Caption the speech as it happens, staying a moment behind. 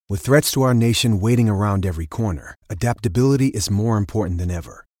With threats to our nation waiting around every corner, adaptability is more important than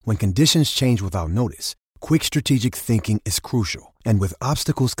ever. When conditions change without notice, quick strategic thinking is crucial. And with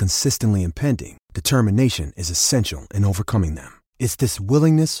obstacles consistently impending, determination is essential in overcoming them. It's this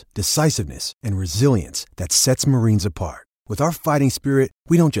willingness, decisiveness, and resilience that sets Marines apart. With our fighting spirit,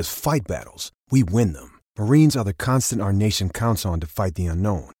 we don't just fight battles, we win them. Marines are the constant our nation counts on to fight the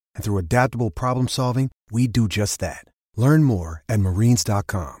unknown. And through adaptable problem solving, we do just that. Learn more at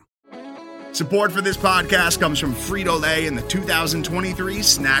marines.com. Support for this podcast comes from Frito-Lay and the 2023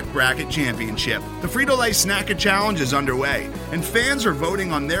 Snack Bracket Championship. The Frito-Lay Snack-It Challenge is underway, and fans are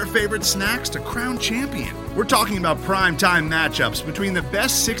voting on their favorite snacks to crown champion. We're talking about prime-time matchups between the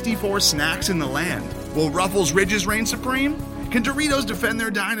best 64 snacks in the land. Will Ruffles Ridges reign supreme? Can Doritos defend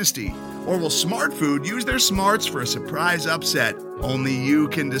their dynasty? Or will Smart Food use their smarts for a surprise upset? Only you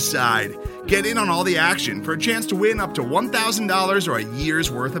can decide. Get in on all the action for a chance to win up to $1,000 or a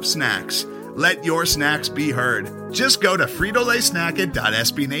year's worth of snacks. Let your snacks be heard. Just go to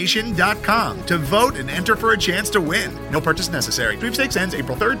fritolaysnacket.sbnation.com to vote and enter for a chance to win. No purchase necessary. Sweepstakes ends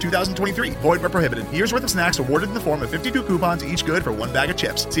April 3rd, 2023. Void where prohibited. Year's worth of snacks awarded in the form of 52 coupons, each good for one bag of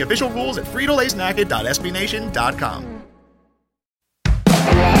chips. See official rules at fritolaysnacket.sbnation.com.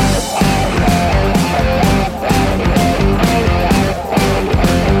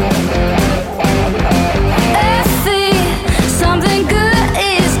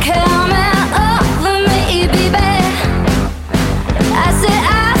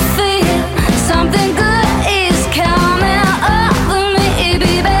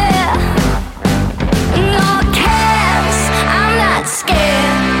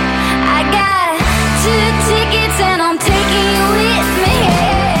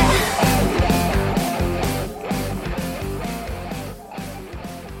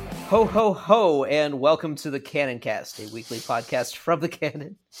 Ho, ho, ho, and welcome to the Cannon Cast, a weekly podcast from the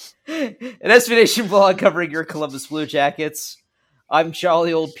Cannon, an SB Nation blog covering your Columbus Blue Jackets. I'm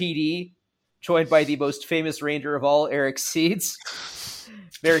jolly old PD, joined by the most famous Ranger of all, Eric Seeds.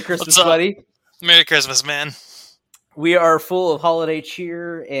 Merry Christmas, buddy. Merry Christmas, man. We are full of holiday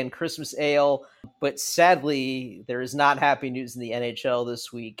cheer and Christmas ale, but sadly, there is not happy news in the NHL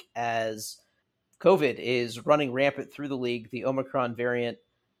this week as COVID is running rampant through the league. The Omicron variant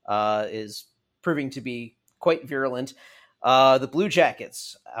is proving to be quite virulent. The Blue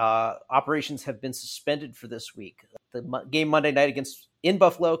Jackets operations have been suspended for this week. The game Monday night in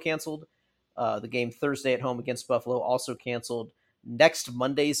Buffalo canceled. The game Thursday at home against Buffalo also canceled. Next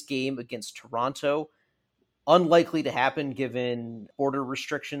Monday's game against Toronto, unlikely to happen given border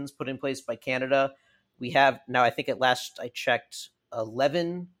restrictions put in place by Canada. We have now, I think at last I checked,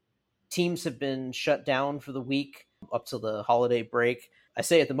 11 teams have been shut down for the week up to the holiday break. I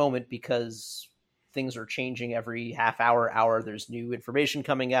say at the moment because things are changing every half hour. There's new information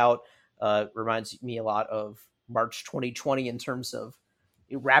coming out. Reminds me a lot of March 2020 in terms of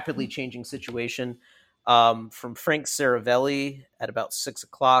a rapidly changing situation. From Frank Saravelli at about 6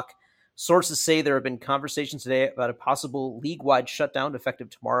 o'clock. Sources say there have been conversations today about a possible league-wide shutdown effective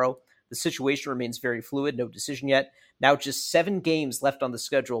tomorrow. The situation remains very fluid, no decision yet. Now just 7 games left on the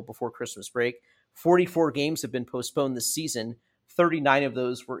schedule before Christmas break. 44 games have been postponed this season. 39 of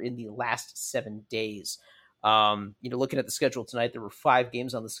those were in the last 7 days. Looking at the schedule tonight, there were 5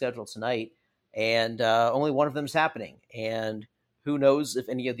 games on the schedule tonight, and only one of them is happening. And who knows if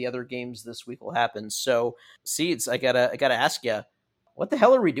any of the other games this week will happen. So, Seeds, I gotta ask you, what the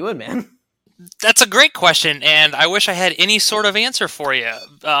hell are we doing, man? That's a great question, and I wish I had any sort of answer for you,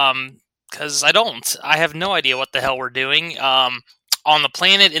 because I don't. I have no idea what the hell we're doing. On the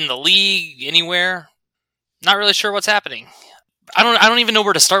planet, in the league, anywhere, not really sure what's happening. I don't even know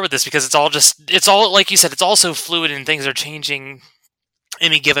where to start with this because it's all like you said, it's all so fluid and things are changing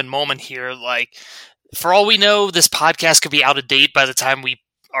any given moment here. Like, for all we know, this podcast could be out of date by the time we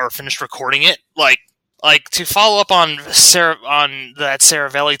are finished recording it. Like to follow up on that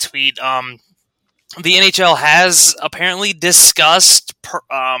Saravelli tweet, the NHL has apparently discussed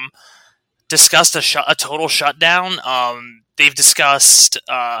a total shutdown. They've discussed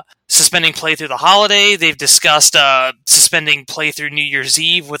suspending play through the holiday. They've discussed suspending play through New Year's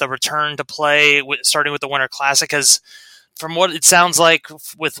Eve with a return to play starting with the Winter Classic. Because from what it sounds like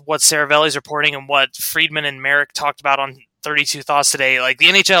with what Saravelli's reporting and what Friedman and Merrick talked about on 32 Thoughts today, like the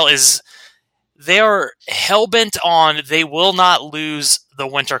NHL they are hell-bent on they will not lose the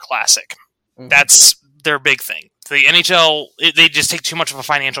Winter Classic. Mm-hmm. That's their big thing. The NHL, they just take too much of a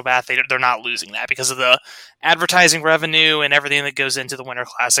financial bath. They're not losing that because of the advertising revenue and everything that goes into the Winter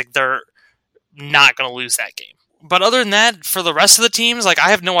Classic. They're not going to lose that game. But other than that, for the rest of the teams, like, I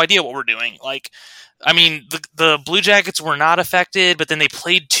have no idea what we're doing. Like, I mean, the Blue Jackets were not affected, but then they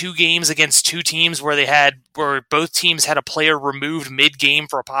played 2 games against 2 teams where both teams had a player removed mid-game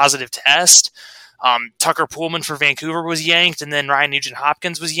for a positive test. Tucker Poolman for Vancouver was yanked, and then Ryan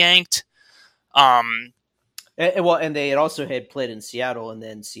Nugent-Hopkins was yanked. And they had also played in Seattle, and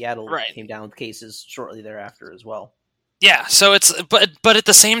then Seattle came down with cases shortly thereafter as well. Yeah, so but at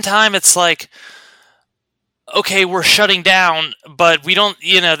the same time, it's like, okay, we're shutting down, but we don't,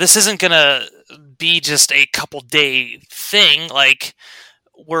 this isn't going to be just a couple day thing. Like,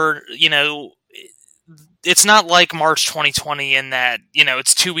 it's not like March 2020 in that,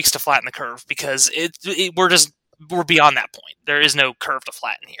 it's 2 weeks to flatten the curve, because we're beyond that point. There is no curve to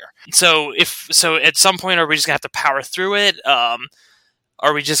flatten here. So at some point, are we just gonna have to power through it?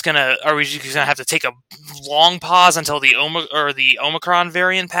 Are we just gonna have to take a long pause until the Omicron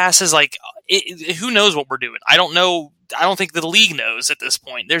variant passes? Like, who knows what we're doing? I don't know. I don't think the league knows at this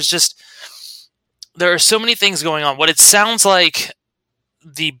point. There are so many things going on. What it sounds like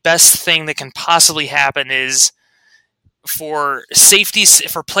the best thing that can possibly happen is, for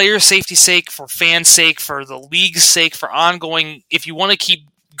players' safety's sake, for fans' sake, for the league's sake, for ongoing, if you want to keep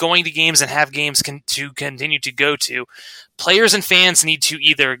going to games and have games to continue to go to, players and fans need to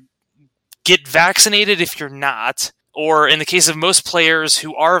either get vaccinated if you're not, or in the case of most players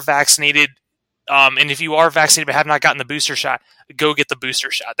who are vaccinated, and if you are vaccinated but have not gotten the booster shot, go get the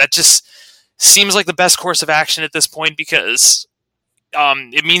booster shot. That just seems like the best course of action at this point, because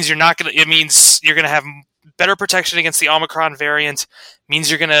it means you're going to have better protection against the Omicron variant. Means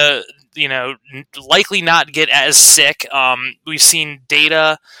you're going to, likely not get as sick. We've seen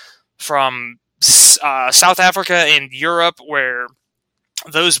data from South Africa and Europe where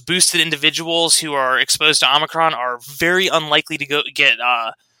those boosted individuals who are exposed to Omicron are very unlikely to get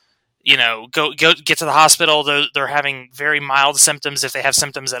to the hospital. They're having very mild symptoms, if they have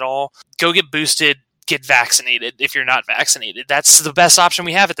symptoms at all. Go get boosted. Get vaccinated if you're not vaccinated. That's the best option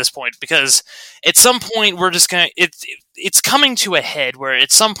we have at this point, because at some point it's coming to a head where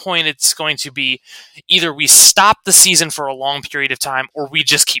at some point it's going to be either we stop the season for a long period of time or we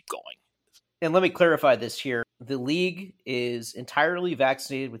just keep going. And let me clarify this here. The league is entirely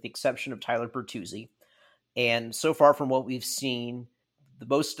vaccinated with the exception of Tyler Bertuzzi. And so far from what we've seen,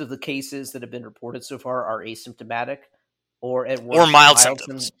 most of the cases that have been reported so far are asymptomatic or at worst, or mild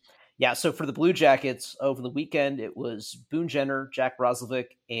symptoms. Yeah, so for the Blue Jackets, over the weekend, it was Boone Jenner, Jack Roslovic,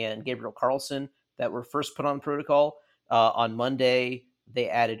 and Gabriel Carlson that were first put on protocol. On Monday, they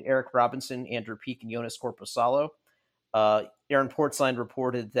added Eric Robinson, Andrew Peak, and Jonas Korpisalo. Aaron Portzline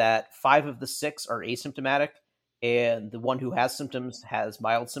reported that 5 of the 6 are asymptomatic, and the one who has symptoms has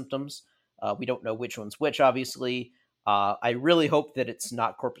mild symptoms. We don't know which one's which, obviously. I really hope that it's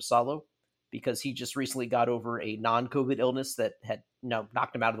not Korpisalo, because he just recently got over a non-COVID illness that had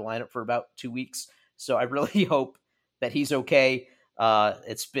knocked him out of the lineup for about 2 weeks. So I really hope that he's okay.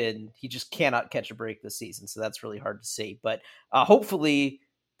 He just cannot catch a break this season, so that's really hard to see. But hopefully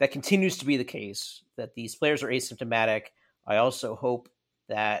that continues to be the case, that these players are asymptomatic. I also hope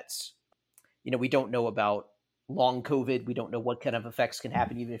that, we don't know about long COVID. We don't know what kind of effects can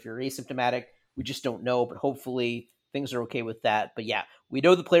happen even if you're asymptomatic. We just don't know, but hopefully things are okay with that. But yeah, we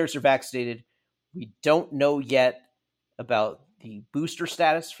know the players are vaccinated. We don't know yet about the booster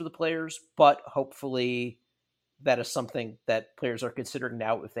status for the players, but hopefully that is something that players are considering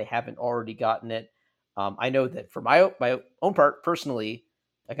now if they haven't already gotten it. I know that for my own part, personally,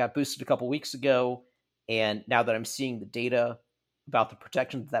 I got boosted a couple weeks ago, and now that I'm seeing the data about the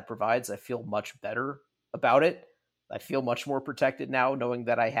protection that provides, I feel much better about it. I feel much more protected now knowing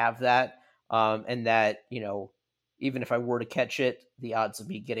that I have that, and that, even if I were to catch it, the odds of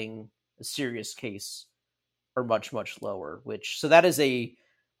me getting a serious case are much, much lower. So that is a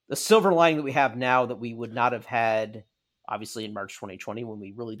silver lining that we have now that we would not have had, obviously, in March 2020 when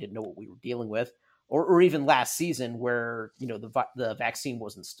we really didn't know what we were dealing with, or even last season where the vaccine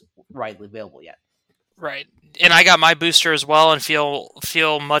wasn't widely available yet. Right, and I got my booster as well, and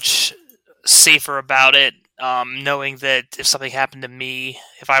feel much safer about it, knowing that if something happened to me,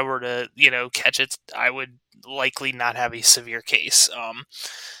 if I were to catch it, I would likely not have a severe case. And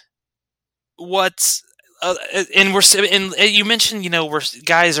you mentioned, where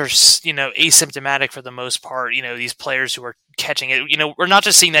guys are, asymptomatic for the most part. These players who are catching it. We're not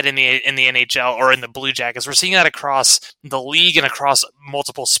just seeing that in the NHL or in the Blue Jackets. We're seeing that across the league and across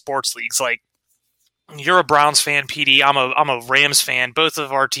multiple sports leagues. Like, you're a Browns fan, PD. I'm a Rams fan. Both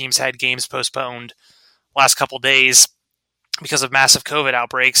of our teams had games postponed last couple days because of massive COVID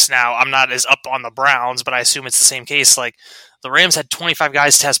outbreaks. Now, I'm not as up on the Browns, but I assume it's the same case. Like, the Rams had 25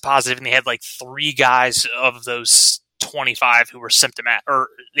 guys test positive, and they had 3 guys of those 25 who were symptomatic, or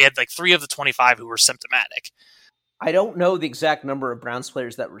they had like 3 of the 25 who were symptomatic. I don't know the exact number of Browns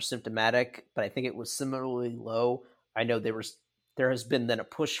players that were symptomatic, but I think it was similarly low. I know there has been then a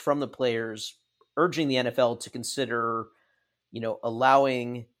push from the players urging the NFL to consider,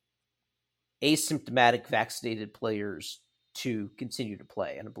 allowing asymptomatic vaccinated players to continue to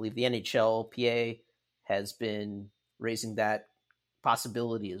play. And I believe the NHLPA has been raising that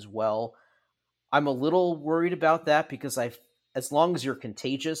possibility as well. I'm a little worried about that because as long as you're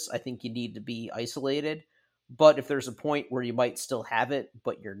contagious, I think you need to be isolated. But if there's a point where you might still have it,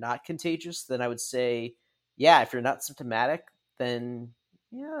 but you're not contagious, then I would say, yeah, if you're not symptomatic, then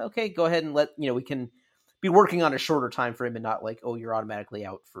yeah, okay, go ahead and we can be working on a shorter time frame and not like, oh, you're automatically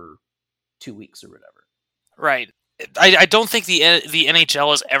out for 2 weeks or whatever. Right. I don't think the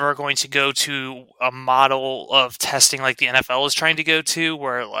NHL is ever going to go to a model of testing like the NFL is trying to go to,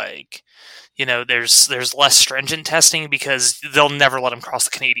 where there's less stringent testing, because they'll never let them cross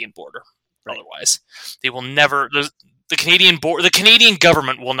the Canadian border. Right. Otherwise, they will never. The Canadian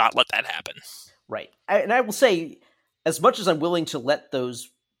government will not let that happen. Right, and I will say, as much as I'm willing to let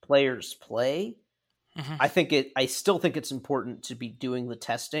those players play, I still think it's important to be doing the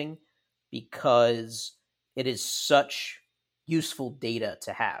testing, because it is such useful data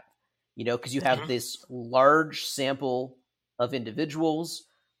to have, because you have this large sample of individuals,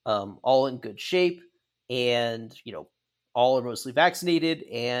 all in good shape, and, all are mostly vaccinated.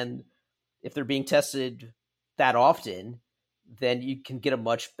 And if they're being tested that often, then you can get a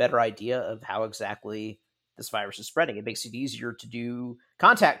much better idea of how exactly this virus is spreading. It makes it easier to do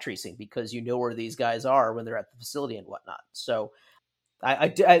contact tracing because you know where these guys are when they're at the facility and whatnot. So I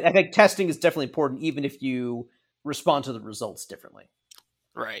think testing is definitely important, even if you respond to the results differently.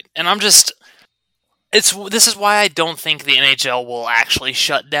 Right. And this is why I don't think the NHL will actually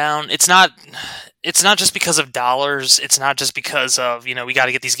shut down. It's not just because of dollars. It's not just because of, we got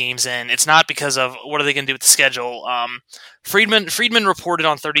to get these games in. It's not because of what are they going to do with the schedule. Friedman reported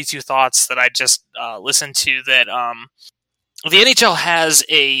on 32 Thoughts that I just listened to that the NHL has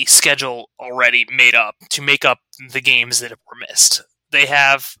a schedule already made up to make up the games that were missed. They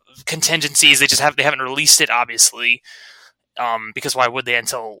have contingencies. They haven't released it, obviously, because why would they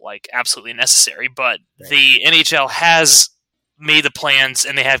until absolutely necessary? But right. The NHL has made the plans,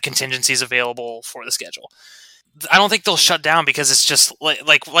 and they have contingencies available for the schedule. I don't think they'll shut down, because it's just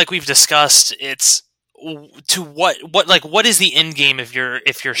like we've discussed. It's to what is the end game if you're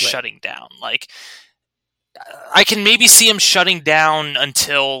right. shutting down? I can maybe see them shutting down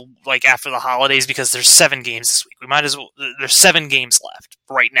until after the holidays, because there's 7 games this week. We might as well. There's 7 games left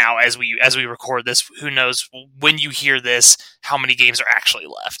right now as we record this. Who knows when you hear this how many games are actually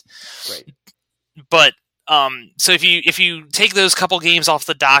left? Right. But so if you take those couple games off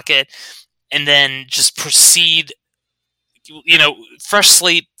the docket and then just proceed, fresh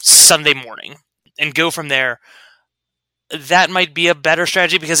slate Sunday morning and go from there. That might be a better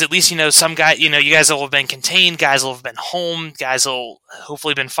strategy, because at least, some guy, you guys will have been contained, guys will have been home, guys will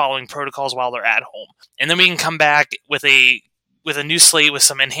hopefully been following protocols while they're at home. And then we can come back with a new slate with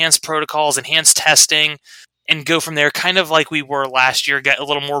some enhanced protocols, enhanced testing, and go from there, kind of like we were last year, get a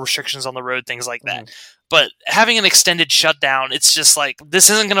little more restrictions on the road, things like that. But having an extended shutdown, it's just this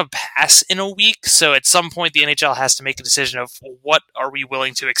isn't going to pass in a week. So at some point, the NHL has to make a decision of what are we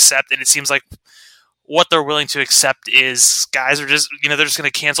willing to accept. And it seems like what they're willing to accept is guys are just, they're just going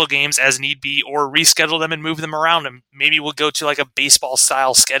to cancel games as need be, or reschedule them and move them around. And maybe we'll go to a baseball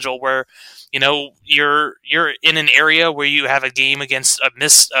style schedule where, you're in an area where you have a game against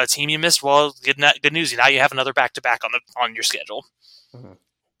a team you missed. Well, good news. Now you have another back-to-back on your schedule. Mm-hmm.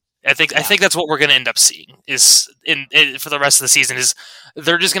 I think that's what we're going to end up seeing is for the rest of the season is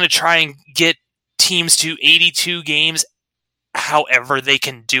they're just going to try and get teams to 82 games however they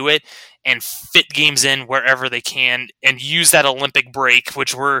can do it, and fit games in wherever they can, and use that Olympic break,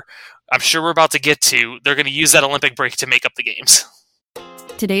 which I'm sure we're about to get to. They're going to use that Olympic break to make up the games.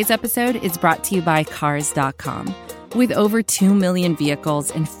 Today's episode is brought to you by Cars.com. With over 2 million vehicles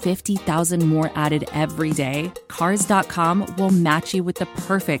and 50,000 more added every day, Cars.com will match you with the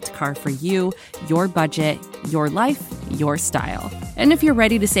perfect car for you, your budget, your life, your style. And if you're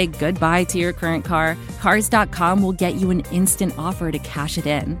ready to say goodbye to your current car, Cars.com will get you an instant offer to cash it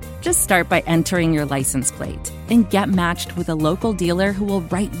in. Just start by entering your license plate and get matched with a local dealer who will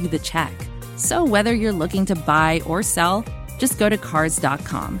write you the check. So whether you're looking to buy or sell, just go to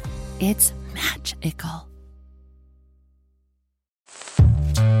Cars.com. It's magical.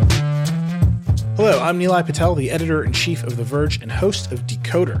 Hello, I'm Nilay Patel, the editor-in-chief of The Verge and host of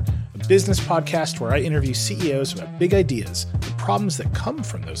Decoder, a business podcast where I interview CEOs about big ideas, the problems that come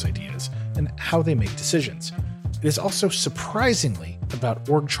from those ideas, and how they make decisions. It is also surprisingly about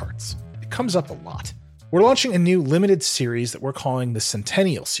org charts. It comes up a lot. We're launching a new limited series that we're calling the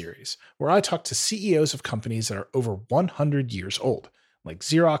Centennial Series, where I talk to CEOs of companies that are over 100 years old, like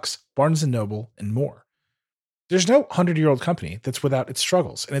Xerox, Barnes & Noble, and more. There's no 100-year-old company that's without its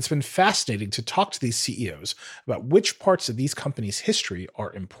struggles, and it's been fascinating to talk to these CEOs about which parts of these companies' history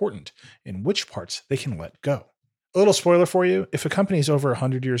are important and which parts they can let go. A little spoiler for you, if a company is over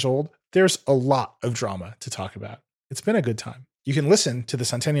 100 years old, there's a lot of drama to talk about. It's been a good time. You can listen to the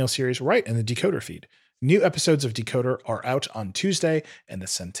Centennial Series right in the Decoder feed. New episodes of Decoder are out on Tuesday, and the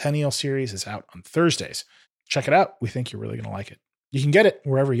Centennial Series is out on Thursdays. Check it out. We think you're really going to like it. You can get it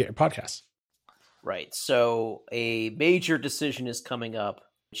wherever you get your podcasts. Right. So a major decision is coming up,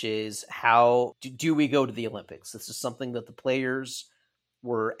 which is how do we go to the Olympics? This is something that the players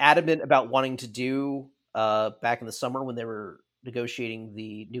were adamant about wanting to do back in the summer when they were negotiating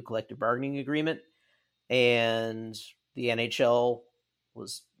the new collective bargaining agreement. And the NHL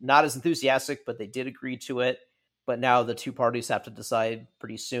was not as enthusiastic, but they did agree to it. But now the two parties have to decide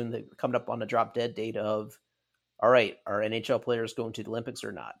pretty soon. They're coming up on a drop dead date of, all right, are NHL players going to the Olympics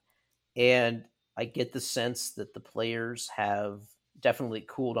or not? And I get the sense that the players have definitely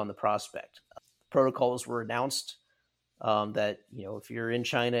cooled on the prospect. Protocols were announced that, if you're in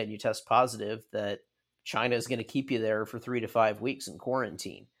China and you test positive, that China is going to keep you there for 3 to 5 weeks in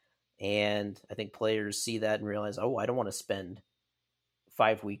quarantine. And I think players see that and realize, I don't want to spend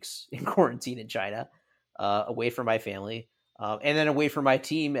 5 weeks in quarantine in China, away from my family, and then away from my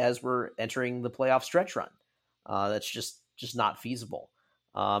team as we're entering the playoff stretch run. That's just not feasible.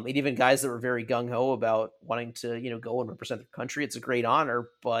 And even guys that were very gung-ho about wanting to, go and represent their country, it's a great honor,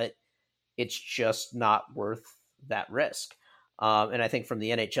 but it's just not worth that risk. And I think from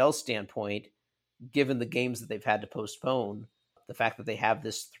the NHL standpoint, given the games that they've had to postpone, the fact that they have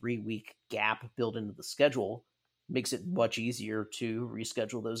this 3-week gap built into the schedule makes it much easier to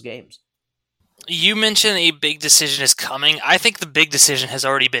reschedule those games. You mentioned a big decision is coming. I think the big decision has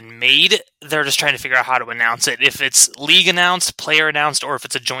already been made. They're just trying to figure out how to announce it. If it's league announced, player announced, or if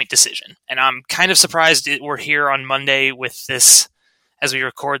it's a joint decision. And I'm kind of surprised we're here on Monday with this. As we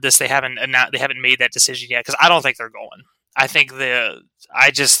record this, they haven't made that decision yet, because I don't think they're going. I don't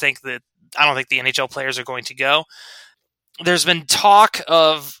think the NHL players are going to go. There's been talk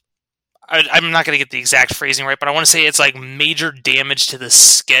of, I'm not going to get the exact phrasing right, but I want to say it's like major damage to the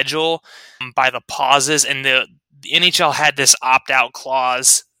schedule by the pauses, and the NHL had this opt-out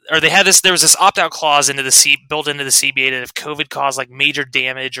clause, or there was this opt-out clause built into the CBA that if COVID caused like major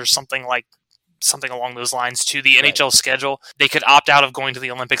damage or something along those lines to the NHL schedule, they could opt out of going to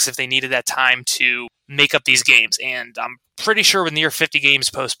the Olympics if they needed that time to make up these games. And I'm pretty sure with near 50 games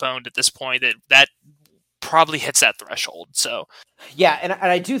postponed at this point, that probably hits that threshold. So yeah, and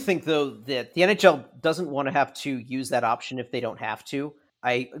I do think though that the NHL doesn't want to have to use that option if they don't have to.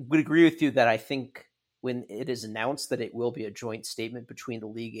 I would agree with you that I think when it is announced that it will be a joint statement between the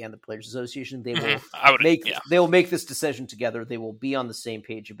league and the Players Association, they will make this decision together. They will be on the same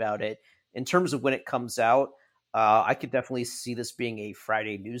page about it. In terms of when it comes out, I could definitely see this being a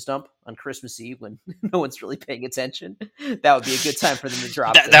Friday news dump on Christmas Eve when no one's really paying attention. That would be a good time for them to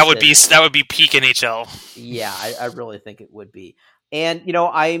drop that would be peak NHL. Yeah, I really think it would be. And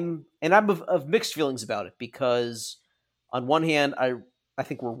I'm of mixed feelings about it, because on one hand, I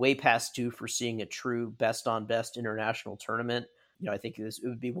think we're way past due for seeing a true best on best international tournament. I think it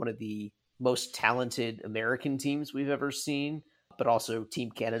would be one of the most talented American teams we've ever seen, but also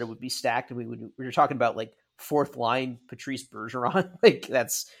Team Canada would be stacked. And we were talking about like fourth line Patrice Bergeron. Like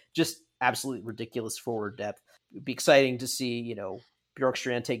that's just absolutely ridiculous forward depth. It'd be exciting to see,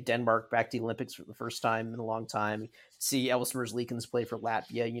 Bjorkstrand take Denmark back to the Olympics for the first time in a long time. See Elvis Merzlikins play for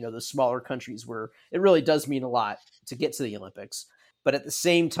Latvia, those smaller countries where it really does mean a lot to get to the Olympics. But at the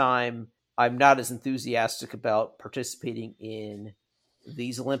same time, I'm not as enthusiastic about participating in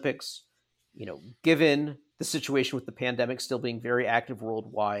these Olympics, given the situation with the pandemic still being very active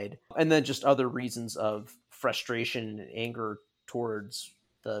worldwide, and then just other reasons of frustration and anger towards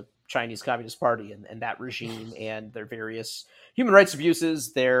the Chinese Communist Party and that regime and their various human rights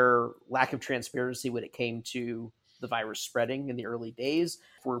abuses, their lack of transparency when it came to the virus spreading in the early days.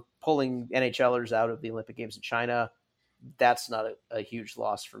 If we're pulling NHLers out of the Olympic Games in China, that's not a huge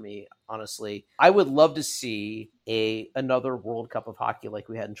loss for me, honestly. I would love to see another World Cup of hockey like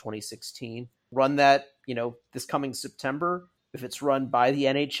we had in 2016. Run that, this coming September. If it's run by the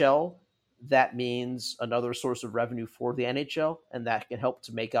NHL, that means another source of revenue for the NHL, and that can help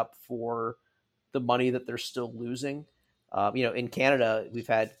to make up for the money that they're still losing. In Canada, we've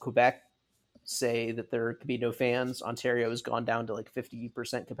had Quebec say that there could be no fans. Ontario has gone down to like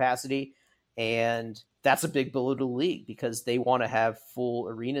 50% capacity. And that's a big blow to the league because they want to have full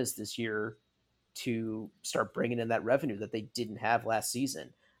arenas this year to start bringing in that revenue that they didn't have last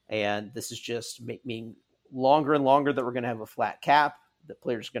season. And this is just making longer and longer that we're going to have a flat cap, that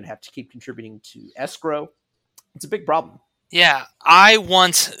players are going to have to keep contributing to escrow. It's a big problem. Yeah, I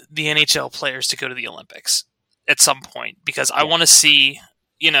want the NHL players to go to the Olympics at some point because I want to see,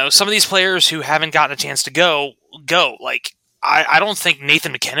 some of these players who haven't gotten a chance to go. Like, I don't think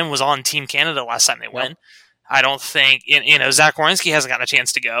Nathan McKinnon was on Team Canada last time they went. I don't think, Zach Werenski hasn't gotten a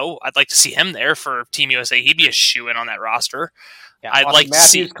chance to go. I'd like to see him there for Team USA. He'd be a shoo-in on that roster. Yeah, I'd like Matthews, to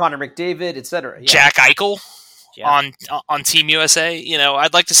see Connor McDavid, etc. Yeah. Jack Eichel on Team USA.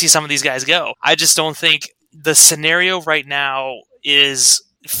 I'd like to see some of these guys go. I just don't think the scenario right now is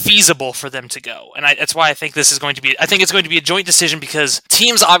feasible for them to go. And that's why I think it's going to be a joint decision because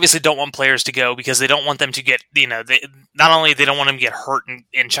teams obviously don't want players to go because they don't want them to get, not only they don't want them to get hurt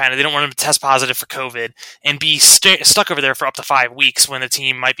in China, they don't want them to test positive for COVID and be stuck over there for up to 5 weeks when the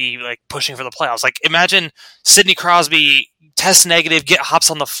team might be like pushing for the playoffs. Like imagine Sidney Crosby tests negative,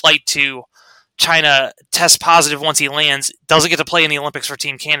 hops on the flight to China, tests positive once he lands, doesn't get to play in the Olympics for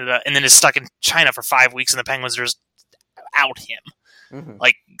Team Canada, and then is stuck in China for 5 weeks and the Penguins just out him. Mm-hmm.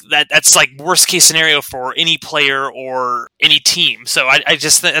 Like that's like worst case scenario for any player or any team. So I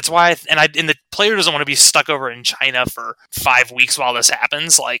just that's why and the player doesn't want to be stuck over in China for 5 weeks while this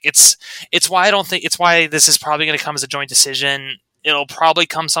happens. Like it's why it's why this is probably going to come as a joint decision. It'll probably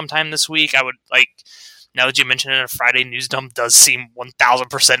come sometime this week. I would like. Now that you mentioned it, a Friday news dump does seem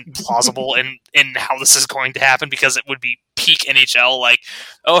 1,000% plausible in how this is going to happen because it would be peak NHL. Like,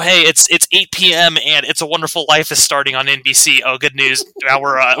 oh hey, it's 8 p.m. and It's a Wonderful Life is starting on NBC. Oh, good news! Now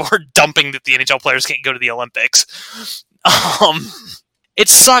we're dumping that the NHL players can't go to the Olympics. It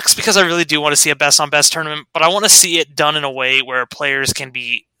sucks because I really do want to see a best on best tournament, but I want to see it done in a way where players can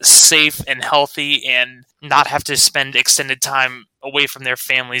be safe and healthy and not have to spend extended time away from their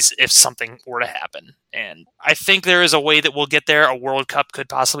families if something were to happen. And I think there is a way that we'll get there. A World Cup could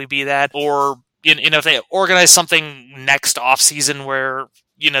possibly be that, or if they organize something next off season where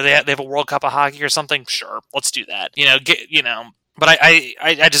they have a World Cup of hockey or something, sure, let's do that. But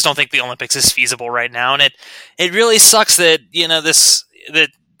I just don't think the Olympics is feasible right now, and it really sucks that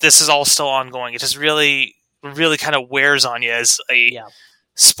this is all still ongoing. It just really kind of wears on you as a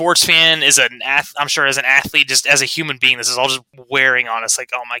sports fan, I'm sure as an athlete, just as a human being, this is all just wearing on us.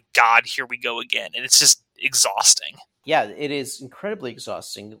 Like, oh my God, here we go again, and it's just exhausting. Yeah, it is incredibly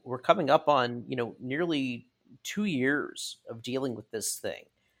exhausting. We're coming up on nearly 2 years of dealing with this thing,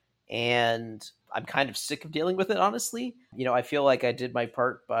 and I'm kind of sick of dealing with it, honestly. I feel like I did my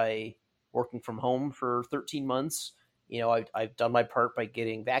part by working from home for 13 months. I've done my part by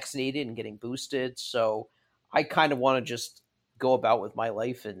getting vaccinated and getting boosted. So I kind of want to just go about with my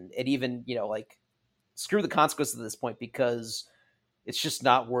life and even, screw the consequences at this point because it's just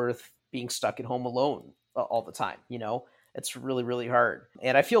not worth being stuck at home alone all the time. It's really, really hard.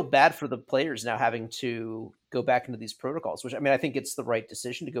 And I feel bad for the players now having to go back into these protocols, which I think it's the right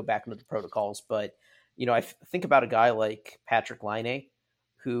decision to go back into the protocols. But, I think about a guy like Patrick Laine,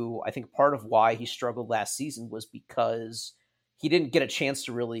 who I think part of why he struggled last season was because he didn't get a chance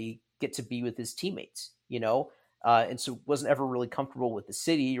to really get to be with his teammates, and so wasn't ever really comfortable with the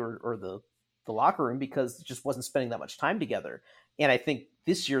city or the locker room because he just wasn't spending that much time together. And I think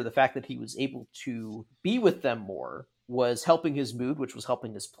this year, the fact that he was able to be with them more was helping his mood, which was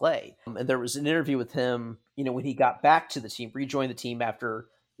helping his play. And there was an interview with him, when he got back to the team, rejoined the team after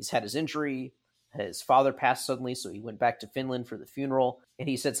he's had his injury. His father passed suddenly, so he went back to Finland for the funeral. And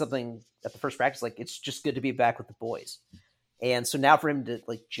he said something at the first practice, like, it's just good to be back with the boys. And so now for him to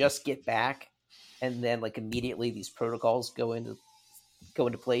just get back and then immediately these protocols go into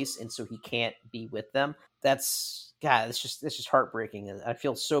place, and so he can't be with them. It's just heartbreaking. And I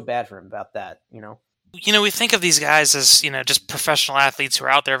feel so bad for him about that, We think of these guys as, just professional athletes who are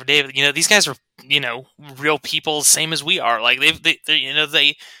out there every day. But, these guys are, real people, same as we are. Like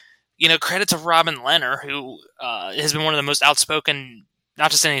credit to Robin Lehner, who has been one of the most outspoken, not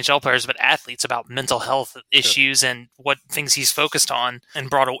just NHL players, but athletes about mental health issues and what things he's focused on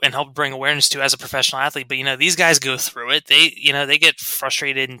and helped bring awareness to as a professional athlete. But, these guys go through it. They get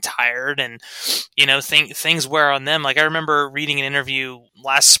frustrated and tired and, things wear on them. Like I remember reading an interview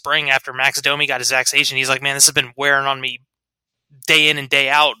last spring after Max Domi got his vaccination. He's like, man, this has been wearing on me day in and day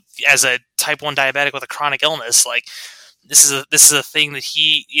out as a type 1 diabetic with a chronic illness. Like, this is a thing that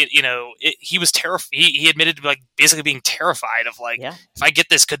he was terrified. He admitted to like basically being terrified of like, if I get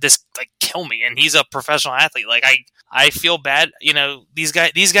this, could this like kill me? And he's a professional athlete. Like I feel bad. These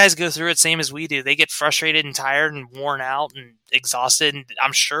guys go through it same as we do. They get frustrated and tired and worn out and exhausted. And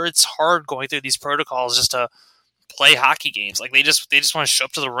I'm sure it's hard going through these protocols just to play hockey games. Like they just want to show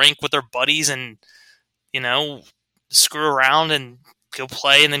up to the rink with their buddies and screw around and go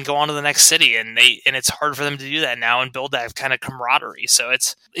play and then go on to the next city, and it's hard for them to do that now and build that kind of camaraderie. So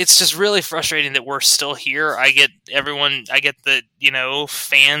it's just really frustrating that we're still here. I get that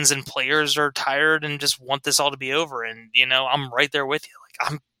fans and players are tired and just want this all to be over, and I'm right there with you. Like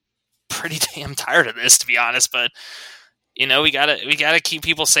I'm pretty damn tired of this, to be honest, but we gotta keep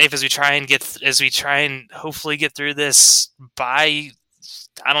people safe as we try and hopefully get through this by,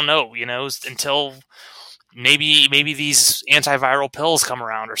 I don't know, until maybe these antiviral pills come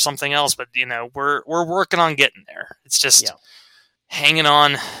around or something else, but we're working on getting there. It's just hanging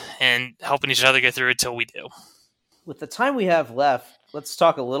on and helping each other get through it till we do. With the time we have left, let's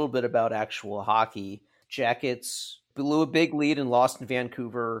talk a little bit about actual hockey. Jackets blew a big lead and lost in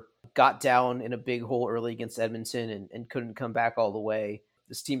Vancouver, got down in a big hole early against Edmonton and couldn't come back all the way.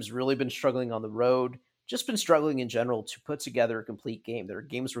 This team's really been struggling on the road. Just been struggling in general to put together a complete game. There are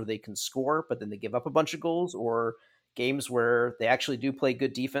games where they can score, but then they give up a bunch of goals, or games where they actually do play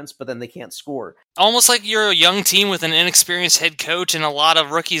good defense, but then they can't score. Almost like you're a young team with an inexperienced head coach and a lot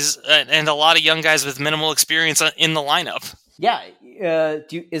of rookies and a lot of young guys with minimal experience in the lineup. Yeah.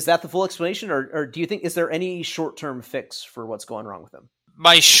 Is that the full explanation, or do you think, is there any short-term fix for what's going wrong with them?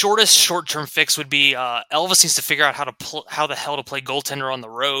 My shortest short-term fix would be Elvis needs to figure out how the hell to play goaltender on the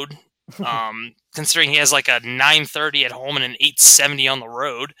road. Considering he has like a 930 at home and an 870 on the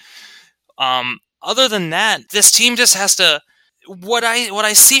road. Other than that, this team just has to. What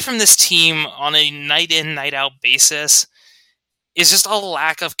I see from this team on a night in, night out basis is just a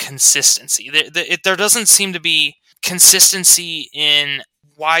lack of consistency. There doesn't seem to be consistency in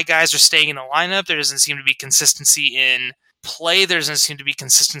why guys are staying in the lineup. There doesn't seem to be consistency in play. There doesn't seem to be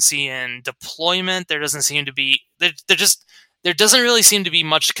consistency in deployment. There doesn't seem to be. There doesn't really seem to be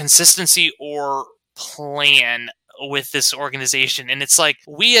much consistency or plan with this organization. And it's like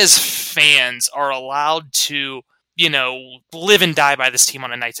we as fans are allowed to, live and die by this team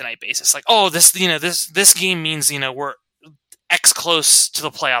on a night-to-night basis. Like, oh, this game means, we're X close to the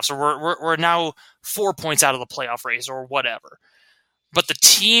playoffs, or we're now 4 points out of the playoff race or whatever. But the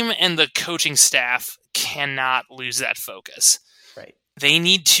team and the coaching staff cannot lose that focus. Right. They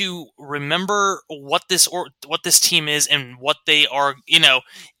need to remember what this team is and what they are.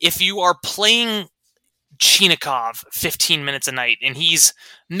 If you are playing Chinakhov 15 minutes a night and he's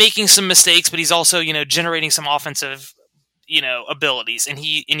making some mistakes, but he's also generating some offensive abilities, and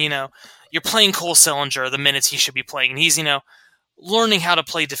you're playing Cole Sillinger the minutes he should be playing, and he's learning how to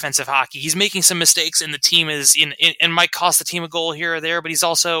play defensive hockey. He's making some mistakes, and the team is and might cost the team a goal here or there, but he's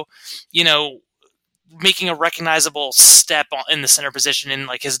also making a recognizable step in the center position in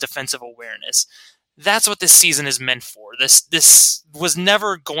like his defensive awareness. That's what this season is meant for. This was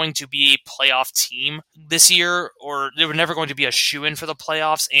never going to be a playoff team this year, or they were never going to be a shoo-in for the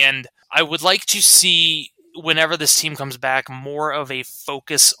playoffs. And I would like to see, whenever this team comes back, more of a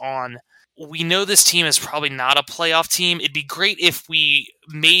focus on, we know this team is probably not a playoff team. It'd be great if we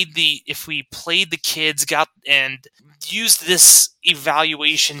played the kids, and used this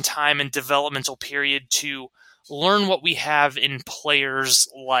evaluation time and developmental period to learn what we have in players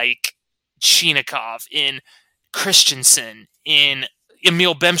like Chinakhov, in Christensen, in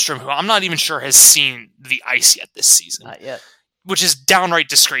Emil Bemstrom, who I'm not even sure has seen the ice yet this season. Not yet. Which is downright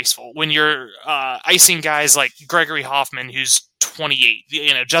disgraceful when you're icing guys like Gregory Hoffman, who's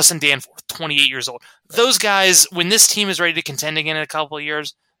 28, Justin Danforth, 28 years old. Right. Those guys, when this team is ready to contend again in a couple of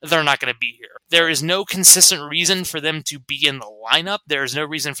years, they're not going to be here. There is no consistent reason for them to be in the lineup. There is no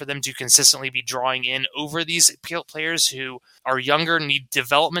reason for them to consistently be drawing in over these players who are younger, need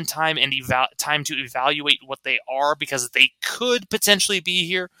development time and time to evaluate what they are, because they could potentially be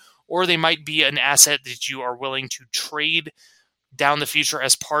here, or they might be an asset that you are willing to trade down the future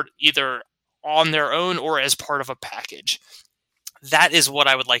as part, either on their own or as part of a package. That is what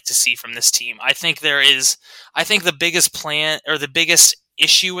I would like to see from this team. I think the biggest plan, or the biggest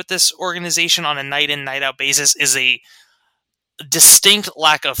issue with this organization on a night in, night out basis, is a distinct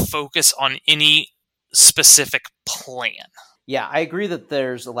lack of focus on any specific plan. Yeah, I agree that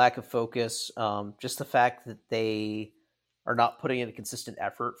there's a lack of focus. Just the fact that they are not putting in a consistent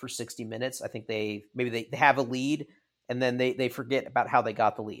effort for 60 minutes. I think they have a lead, and then they forget about how they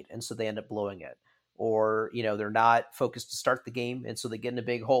got the lead, and so they end up blowing it. or, they're not focused to start the game, and so they get in a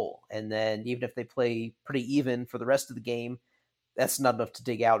big hole. And then even if they play pretty even for the rest of the game, that's not enough to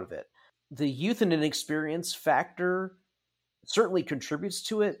dig out of it. The youth and inexperience factor certainly contributes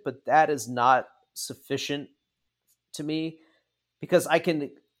to it, but that is not sufficient to me, because I can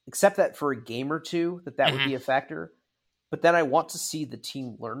accept that for a game or two, that would be a factor, but then I want to see the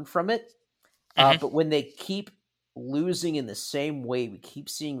team learn from it. But when they keep losing in the same way, we keep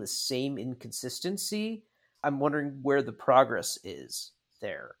seeing the same inconsistency, I'm wondering where the progress is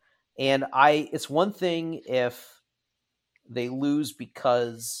there. And it's one thing if they lose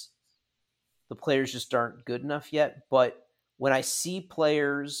because the players just aren't good enough yet, but when I see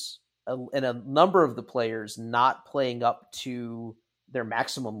players and a number of the players not playing up to their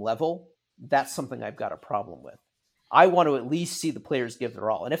maximum level, that's something I've got a problem with. I want to at least see the players give their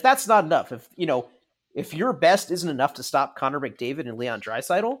all. And if that's not enough, if your best isn't enough to stop Connor McDavid and Leon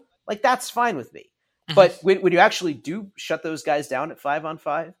Draisaitl, that's fine with me. But when you actually do shut those guys down at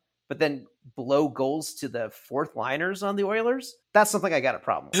 5-on-5, but then blow goals to the fourth liners on the Oilers, that's something I got a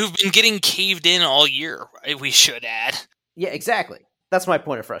problem with. Who've been getting caved in all year, we should add. Yeah, exactly. That's my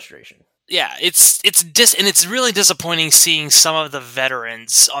point of frustration. Yeah, it's really disappointing seeing some of the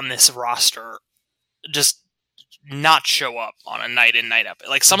veterans on this roster just not show up on a night in, night up.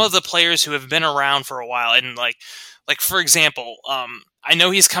 Like some of the players who have been around for a while, and like for example, I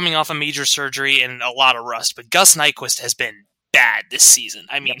know he's coming off a major surgery and a lot of rust, but Gus Nyquist has been bad this season.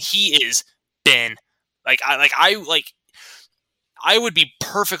 I mean, he is been I would be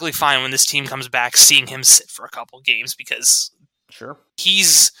perfectly fine when this team comes back seeing him sit for a couple games, because he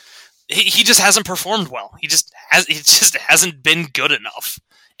just hasn't performed well. He just hasn't been good enough.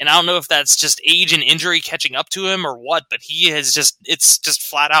 And I don't know if that's just age and injury catching up to him or what, but it's just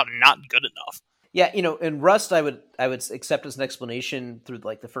flat out not good enough. Yeah, in rust, I would accept as an explanation through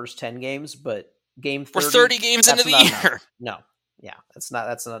the first 10 games, but game 30, we're 30 games into the year. Enough. No, yeah, that's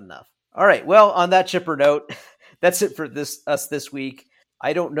not enough. All right, well, on that chipper note, that's it for us this week.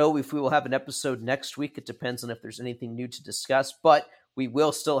 I don't know if we will have an episode next week. It depends on if there's anything new to discuss, but we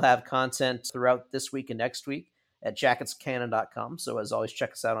will still have content throughout this week and next week at jacketscannon.com. So as always,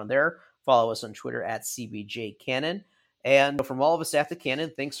 check us out on there. Follow us on Twitter at CBJCannon. And from all of us at the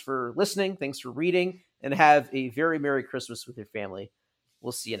Cannon, thanks for listening, thanks for reading, and have a very Merry Christmas with your family.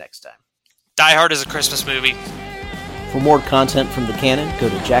 We'll see you next time. Die Hard is a Christmas movie. For more content from the Cannon, go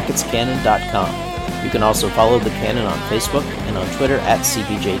to jacketscannon.com. You can also follow the Cannon on Facebook and on Twitter at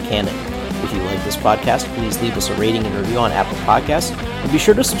CBJCannon. If you like this podcast, please leave us a rating and review on Apple Podcasts, and be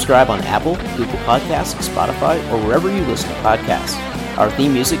sure to subscribe on Apple, Google Podcasts, Spotify, or wherever you listen to podcasts. Our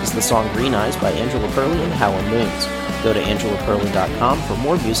theme music is the song Green Eyes by Angela Perley and Howlin' Moons. Go to AngelaPerley.com for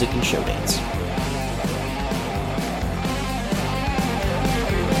more music and show dates.